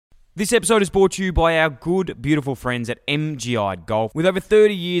This episode is brought to you by our good, beautiful friends at MGI Golf. With over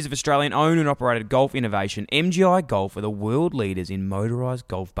 30 years of Australian-owned and operated golf innovation, MGI Golf are the world leaders in motorised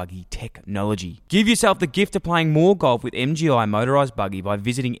golf buggy technology. Give yourself the gift of playing more golf with MGI Motorised Buggy by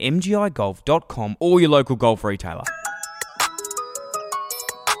visiting mgigolf.com or your local golf retailer.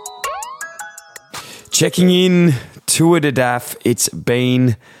 Checking in to a DAF. It's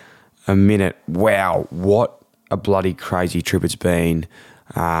been a minute. Wow, what a bloody crazy trip it's been.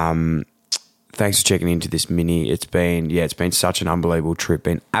 Thanks for checking into this mini. It's been such an unbelievable trip.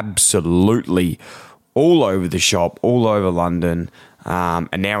 Been absolutely all over the shop, all over London,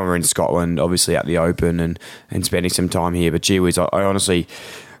 and now we're in Scotland, obviously at the Open and spending some time here. But gee whiz, I honestly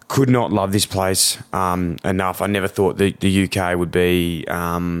could not love this place enough. I never thought the UK would be.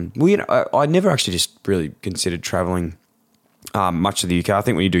 I never actually just really considered travelling much to the UK. I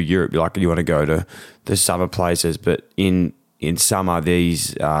think when you do Europe, you want to go to the summer places, but in summer, the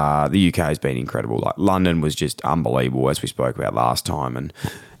UK has been incredible. Like London was just unbelievable, as we spoke about last time, and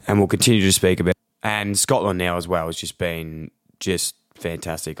we'll continue to speak about. And Scotland now as well has just been just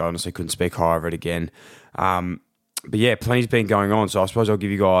fantastic. I honestly couldn't speak higher of it again. But yeah, plenty's been going on. So I suppose I'll give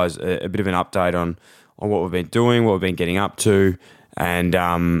you guys a bit of an update on what we've been doing, what we've been getting up to, and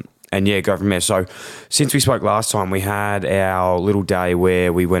yeah, go from there. So since we spoke last time, we had our little day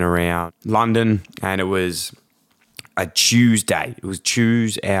where we went around London, and it was a Tuesday. It was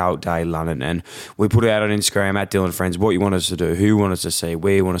Choose Our Day London, and we put it out on Instagram at Dylan Friends what you want us to do, who you want us to see,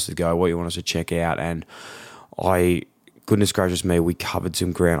 where you want us to go, what you want us to check out, and goodness gracious me, we covered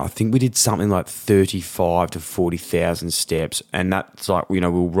some ground. I think we did something like 35 to 40,000 steps, and that's like, we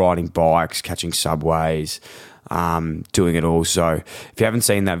were riding bikes, catching subways, doing it all. So if you haven't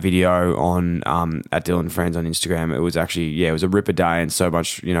seen that video on at Dylan Friends on Instagram, it was actually, it was a ripper day and so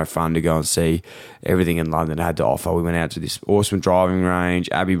much fun to go and see everything in London had to offer. We went out to this awesome driving range,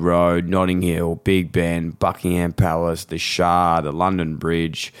 Abbey Road, Notting Hill, Big Ben, Buckingham Palace, the Shah, the London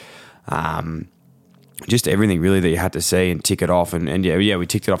Bridge, just everything really that you had to see and tick it off. And yeah, we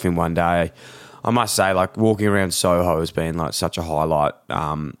ticked it off in one day. I must say, like, walking around Soho has been like such a highlight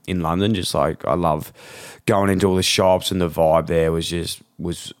in London. Just like, I love going into all the shops, and the vibe there was just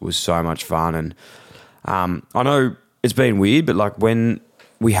was so much fun. And I know it's been weird, but like when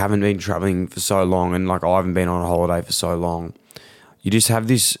we haven't been traveling for so long, and like I haven't been on a holiday for so long, you just have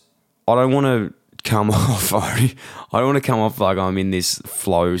this. I don't want to come off. I don't want to come off like I'm in this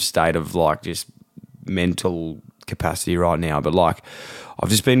flow state of like just mental capacity right now, but like I've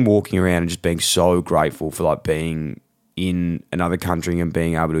just been walking around and just being so grateful for like being in another country and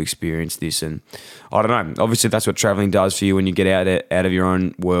being able to experience this. And I don't know, obviously that's what traveling does for you when you get out of your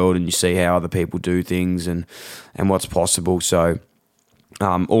own world and you see how other people do things and what's possible. So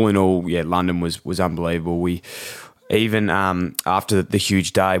all in all, yeah, London was unbelievable. We even after the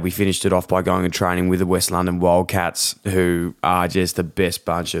huge day, we finished it off by going and training with the West London Wildcats, who are just the best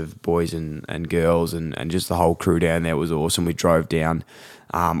bunch of boys and girls, and just the whole crew down there was awesome. We drove down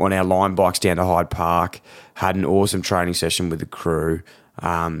on our line bikes down to Hyde Park, had an awesome training session with the crew.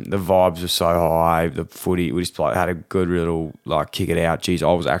 The vibes were so high. The footy, we just had a good little like kick it out. Geez,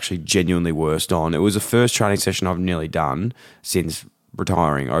 I was actually genuinely worst on. It was the first training session I've nearly done since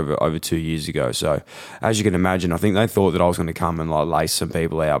retiring over 2 years ago. So as you can imagine, I think they thought that I was going to come and like lace some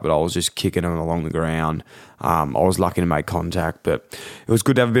people out, but I was just kicking them along the ground. I was lucky to make contact, but it was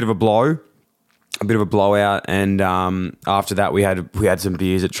good to have a bit of a blowout. And after that, we had some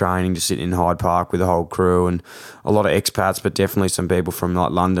beers at training to sit in Hyde Park with the whole crew, and a lot of expats, but definitely some people from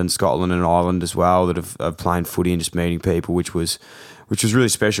like London, Scotland, and Ireland as well that have played footy and just meeting people, which was really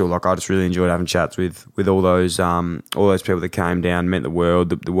special. Like I just really enjoyed having chats with all those people that came down, meant the world.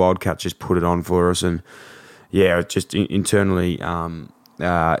 The Wildcats just put it on for us, and yeah, just internally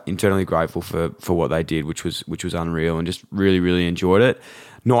grateful for what they did, which was unreal, and just really, really enjoyed it.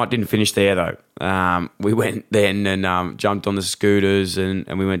 Night didn't finish there though. We went then and jumped on the scooters and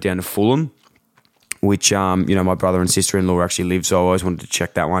we went down to Fulham, which my brother and sister-in-law actually live, so I always wanted to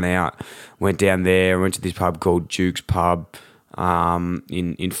check that one out. Went down there, went to this pub called Duke's Pub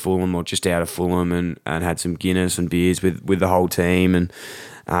in Fulham, or just out of Fulham, and had some Guinness and beers with the whole team. And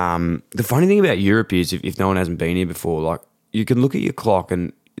the funny thing about Europe is, if no one hasn't been here before, like you can look at your clock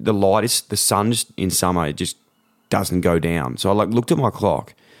and the sun just in summer, it just doesn't go down. So I like looked at my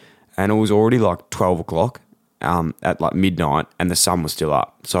clock and it was already like 12 o'clock at like midnight, and the sun was still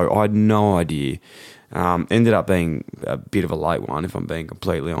up. So I had no idea. Ended up being a bit of a late one, if I'm being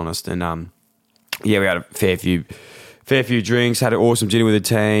completely honest. And we had a fair few drinks, had an awesome dinner with the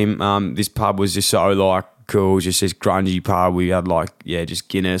team. This pub was just so like cool. It was just this grungy pub. We had just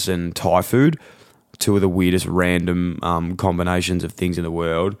Guinness and Thai food, two of the weirdest random combinations of things in the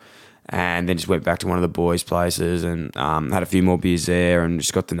world. and then just went back to one of the boys' places and had a few more beers there and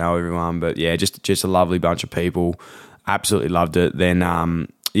just got to know everyone. But yeah, just a lovely bunch of people. Absolutely loved it. Then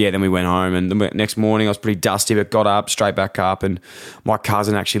then we went home, and the next morning I was pretty dusty, but got up, straight back up, and my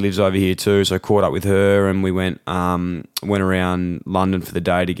cousin actually lives over here too, so I caught up with her, and we went around London for the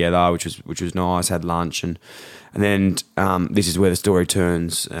day together, which was nice. Had lunch, and then this is where the story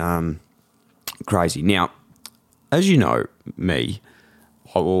turns crazy. Now, as you know, me,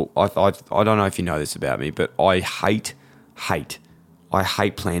 I don't know if you know this about me, but I hate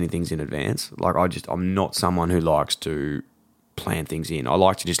planning things in advance. Like I'm not someone who likes to plan things in. I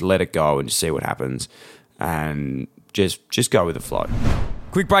like to just let it go and just see what happens and just go with the flow.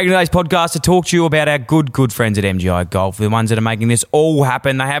 Quick break in today's podcast to talk to you about our good friends at MGI Golf, the ones that are making this all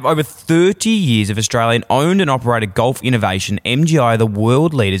happen. They have over 30 years of Australian-owned and operated golf innovation. MGI are the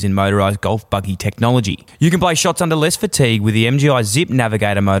world leaders in motorised golf buggy technology. You can play shots under less fatigue with the MGI Zip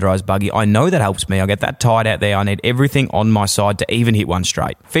Navigator motorised buggy. I know that helps me. I get that tired out there. I need everything on my side to even hit one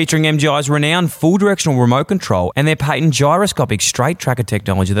straight. Featuring MGI's renowned full directional remote control and their patent gyroscopic straight tracker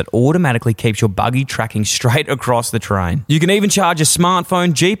technology that automatically keeps your buggy tracking straight across the terrain. You can even charge a smartphone,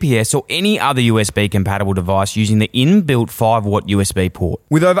 GPS or any other USB-compatible device using the inbuilt 5-watt USB port.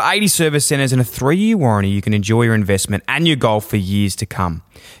 With over 80 service centres and a 3-year warranty, you can enjoy your investment and your golf for years to come.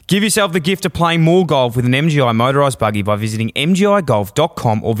 Give yourself the gift of playing more golf with an MGI motorised buggy by visiting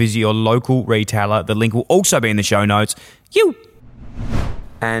mgigolf.com or visit your local retailer. The link will also be in the show notes.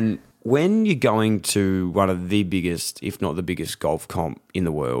 And when you're going to one of the biggest, if not the biggest golf comp in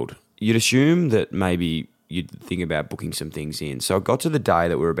the world, you'd assume that maybe you'd think about booking some things in. So I got to the day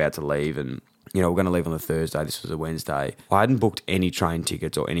that we were about to leave, and we're going to leave on the Thursday. This was a Wednesday. I hadn't booked any train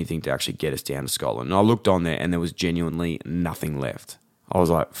tickets or anything to actually get us down to Scotland. And I looked on there and there was genuinely nothing left. I was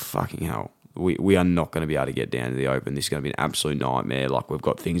like, fucking hell. We are not going to be able to get down to the Open. This is going to be an absolute nightmare. Like, we've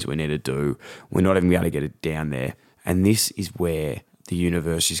got things we need to do. We're not even going to be able to get it down there. And this is where the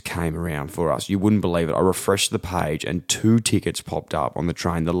universe just came around for us. You wouldn't believe it. I refreshed the page and 2 tickets popped up on the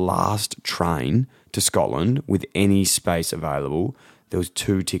train. The last train to Scotland with any space available, there was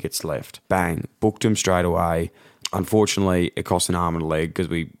 2 tickets left. Bang, booked them straight away. Unfortunately, it cost an arm and a leg because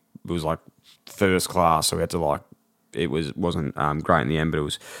it was like first class, so we had to wasn't great in the end, but it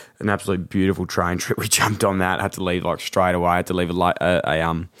was an absolutely beautiful train trip. We jumped on that, had to leave straight away. Had to leave a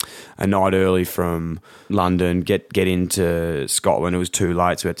night early from London, get into Scotland. It was too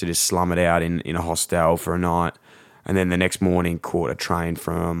late, so we had to just slum it out in a hostel for a night. And then the next morning, caught a train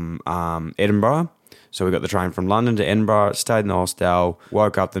from Edinburgh. So we got the train from London to Edinburgh, stayed in the hostel,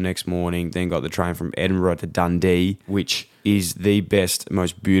 woke up the next morning, then got the train from Edinburgh to Dundee, which is the best,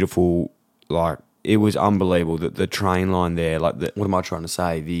 most beautiful, it was unbelievable. The train line there, what am I trying to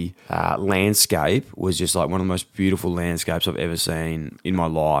say? The landscape was just one of the most beautiful landscapes I've ever seen in my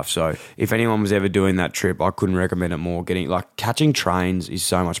life. So if anyone was ever doing that trip, I couldn't recommend it more. Catching trains is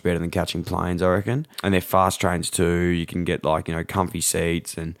so much better than catching planes, I reckon. And they're fast trains too. You can get comfy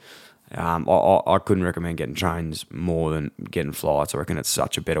seats, and I couldn't recommend getting trains more than getting flights. I reckon it's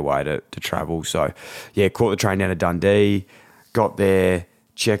such a better way to travel. So yeah, caught the train down to Dundee, got there,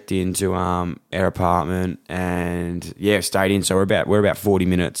 checked into our apartment, and stayed in. So we're about 30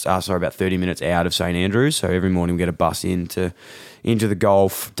 minutes out of St Andrews. So every morning we get a bus into the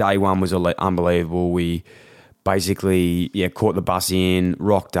golf. Day one was unbelievable. We basically caught the bus in,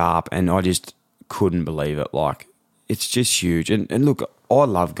 rocked up, and I just couldn't believe it. It's just huge. And look, I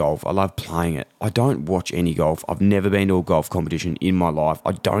love golf. I love playing it. I don't watch any golf. I've never been to a golf competition in my life.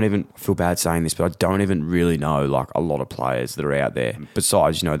 I don't even feel bad saying this, but I don't even really know a lot of players that are out there.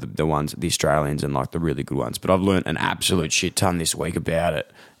 Besides, the ones, the Australians and the really good ones. But I've learnt an absolute shit ton this week about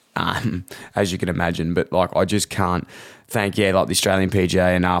it. As you can imagine, but I just can't thank the Australian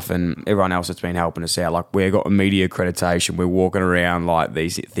PGA enough, and everyone else that's been helping us out. We've got a media accreditation, we're walking around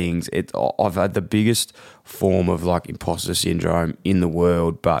these things. I've had the biggest form of imposter syndrome in the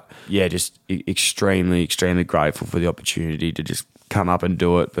world, but just extremely grateful for the opportunity to just come up and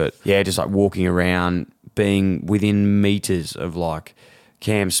do it. But just walking around, being within meters of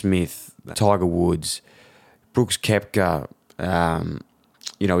Cam Smith, Tiger Woods, Brooks Koepka.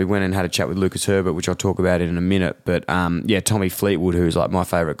 We went and had a chat with Lucas Herbert, which I'll talk about in a minute. But Tommy Fleetwood, who's my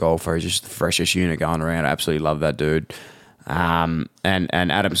favourite golfer, he's just the freshest unit going around. I absolutely love that dude. And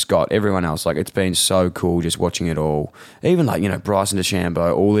Adam Scott, everyone else. It's been so cool just watching it all. Even Bryson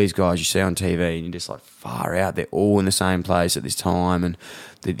DeChambeau, all these guys you see on TV, and you're just far out. They're all in the same place at this time, and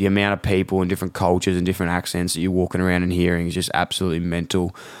the amount of people and different cultures and different accents that you're walking around and hearing is just absolutely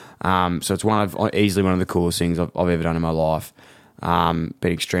mental. So it's easily one of the coolest things I've ever done in my life. Been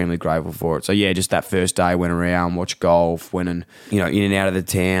extremely grateful for it. So yeah, just that first day, went around, watched golf, went and, in and out of the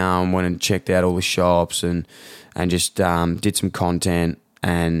town, went and checked out all the shops and just did some content.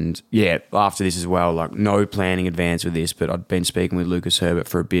 And yeah, after this as well, like no planning advance with this, but I'd been speaking with Lucas Herbert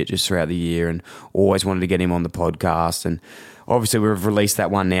for a bit just throughout the year and always wanted to get him on the podcast. And obviously we've released that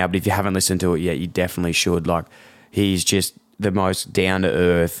one now, but if you haven't listened to it yet, you definitely should. Like, he's just the most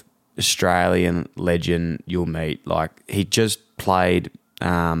down-to-earth Australian legend you'll meet. Like, he just played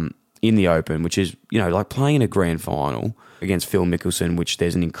in the Open, which is, like playing in a grand final against Phil Mickelson, which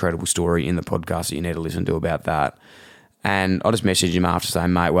there's an incredible story in the podcast that you need to listen to about that. And I just messaged him after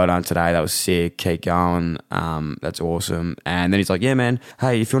saying, mate, well done today. That was sick. Keep going. That's awesome. And then he's like, yeah, man,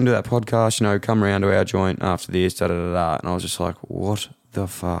 hey, if you want to do that podcast, come around to our joint after this, da-da-da-da. And I was just like, what the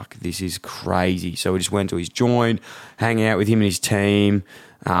fuck? This is crazy. So we just went to his joint, hang out with him and his team,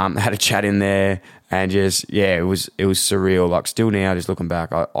 had a chat in there, and just, yeah, it was surreal. Like, still now, just looking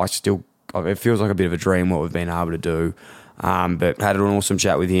back, it feels like a bit of a dream what we've been able to do. But had an awesome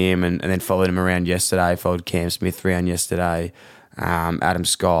chat with him and then followed him around yesterday, followed Cam Smith around yesterday, Adam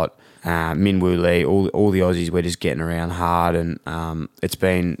Scott, Min Woo Lee, all the Aussies. We're just getting around hard, and it's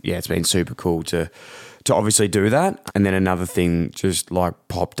been super cool to obviously do that. And then another thing just like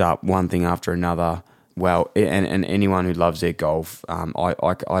popped up, one thing after another. Well, and anyone who loves their golf,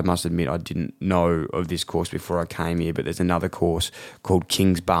 I must admit I didn't know of this course before I came here, but there's another course called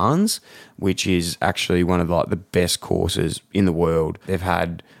Kings Barnes, which is actually one of the best courses in the world. They've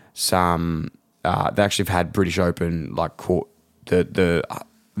had some, they actually have had British Open, like court,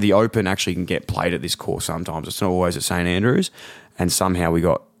 the Open actually can get played at this course sometimes. It's not always at St Andrews, and somehow we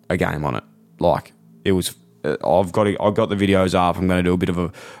got a game on it. Like, it was. I've got the videos up. I'm going to do a bit of a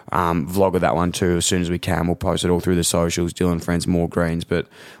vlog of that one too as soon as we can. We'll post it all through the socials. Dylan Friends, more greens. But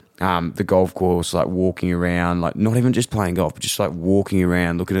the golf course, like walking around, like not even just playing golf, but just like walking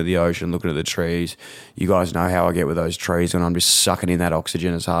around, looking at the ocean, looking at the trees. You guys know how I get with those trees, and I'm just sucking in that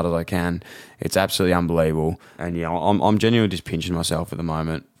oxygen as hard as I can. It's absolutely unbelievable. And yeah, I'm genuinely just pinching myself at the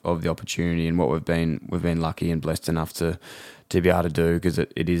moment of the opportunity and what we've been lucky and blessed enough to be able to do, because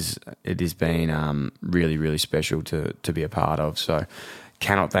it has been really, really special to be a part of. So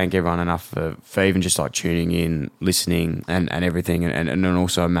cannot thank everyone enough for even just like tuning in, listening and everything. And then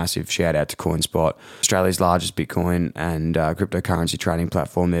also a massive shout out to CoinSpot, Australia's largest Bitcoin and cryptocurrency trading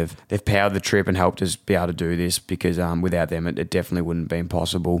platform. They've powered the trip and helped us be able to do this, because without them it definitely wouldn't have been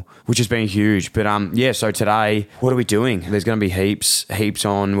possible, which has been huge. But yeah, so today, what are we doing? There's going to be heaps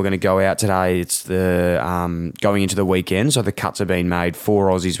on. We're going to go out today. It's the going into the weekend, so the cuts have been made. 4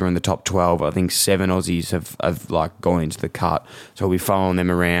 Aussies were in the top 12. I think 7 Aussies have like gone into the cut. So we'll be following them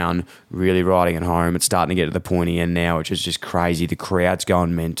around, really riding it home. It's starting to get to the pointy end now, which is just crazy. The crowd's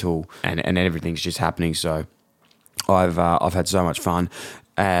going mental, and everything's just happening. So I've had so much fun.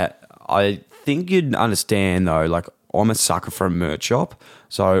 I think you'd understand though, like I'm a sucker for a merch shop.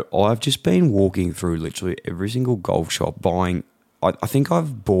 So I've just been walking through literally every single golf shop buying. I think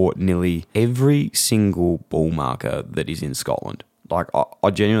I've bought nearly every single ball marker that is in Scotland. Like, I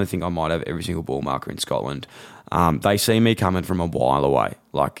genuinely think I might have every single ball marker in Scotland. They see me coming from a while away.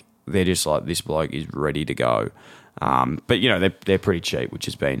 Like, they're just like, this bloke is ready to go. But they're pretty cheap, which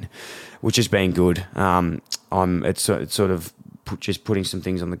has been good. It's sort of just putting some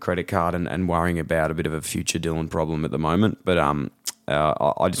things on the credit card and worrying about a bit of a future Dylan problem at the moment. But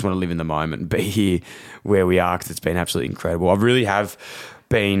I just want to live in the moment and be here where we are, because it's been absolutely incredible. I really have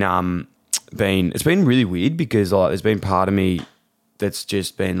been. It's been really weird, because like there's been part of me that's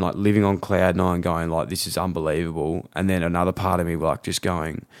just been like living on cloud nine, going like, this is unbelievable, and then another part of me like just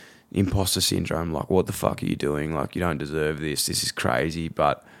going, imposter syndrome, like, what the fuck are you doing? Like, you don't deserve this. This is crazy.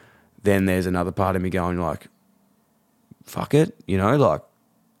 But then there's another part of me going like, fuck it, like,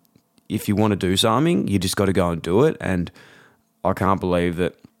 if you want to do something, you just got to go and do it. And I can't believe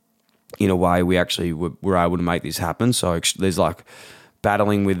that in a way we actually were able to make this happen. So there's like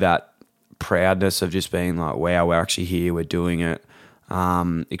battling with that proudness of just being like, wow, we're actually here, we're doing it.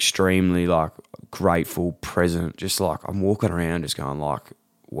 Extremely like grateful, present, just like I'm walking around just going like,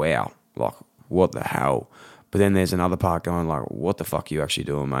 wow, like what the hell? But then there's another part going like, what the fuck are you actually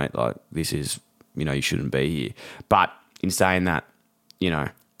doing, mate? Like, this is, you shouldn't be here. But in saying that,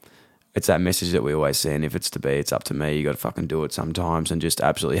 it's that message that we always send. If it's to be, it's up to me. You got to fucking do it sometimes and just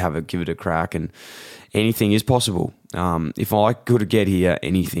absolutely give it a crack. And anything is possible. If I could get here,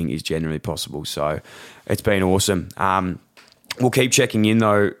 anything is generally possible. So it's been awesome. We'll keep checking in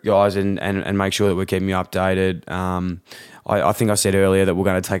though, guys, and make sure that we're keeping you updated. I think I said earlier that we're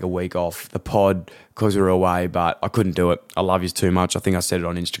going to take a week off the pod because we were away, but I couldn't do it. I love you too much. I think I said it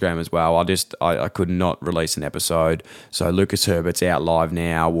on Instagram as well. I could not release an episode. So Lucas Herbert's out live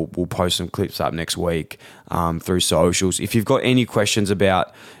now. We'll post some clips up next week through socials. If you've got any questions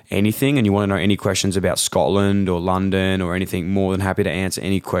about anything and you want to know any questions about Scotland or London or anything, more than happy to answer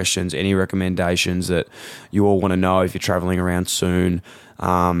any questions, any recommendations that you all want to know if you're traveling around soon.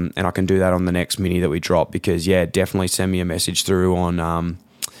 And I can do that on the next mini that we drop, because definitely send me a message through on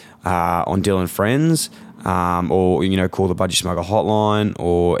Dylan Friends, or call the Budgie Smuggler hotline,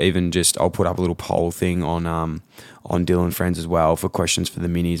 or even just I'll put up a little poll thing on Dylan Friends as well for questions for the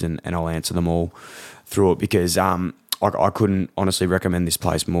minis, and I'll answer them all through it, because I couldn't honestly recommend this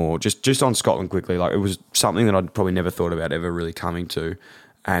place more. Just on Scotland quickly, like, it was something that I'd probably never thought about ever really coming to,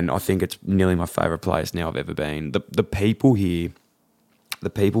 and I think it's nearly my favourite place now I've ever been. The people here, the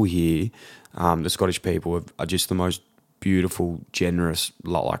Scottish people are just the most beautiful, generous,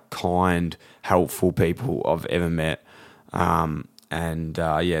 like kind, helpful people I've ever met. The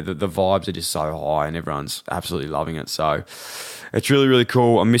vibes are just so high and everyone's absolutely loving it. So it's really, really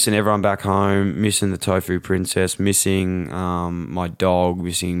cool. I'm missing everyone back home, missing the Tofu Princess, missing my dog,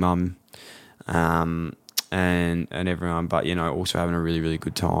 missing Mum, and everyone. But, also having a really, really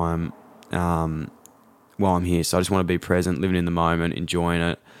good time while I'm here. So I just want to be present, living in the moment, enjoying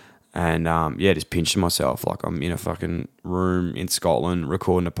it. And, just pinching myself. Like, I'm in a fucking room in Scotland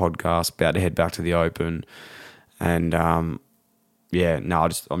recording a podcast, about to head back to the Open. And, I'm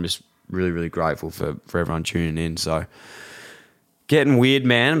just really, really grateful for everyone tuning in. So, getting weird,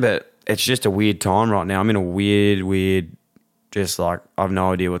 man, but it's just a weird time right now. I'm in a weird, just like, I have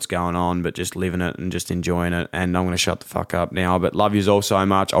no idea what's going on, but just living it and just enjoying it. And I'm going to shut the fuck up now. But love yous all so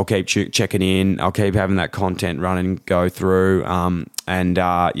much. I'll keep checking in. I'll keep having that content running, go through.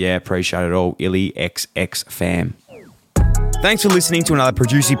 Appreciate it all. Illy XX fam. Thanks for listening to another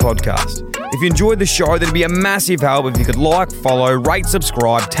Producy podcast. If you enjoyed the show, that'd be a massive help if you could like, follow, rate,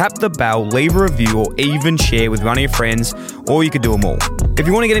 subscribe, tap the bell, leave a review, or even share with one of your friends, or you could do them all. If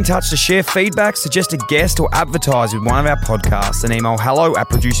you want to get in touch to share feedback, suggest a guest, or advertise with one of our podcasts, then email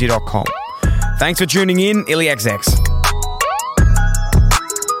hello@producy.com. Thanks for tuning in, Illy XX.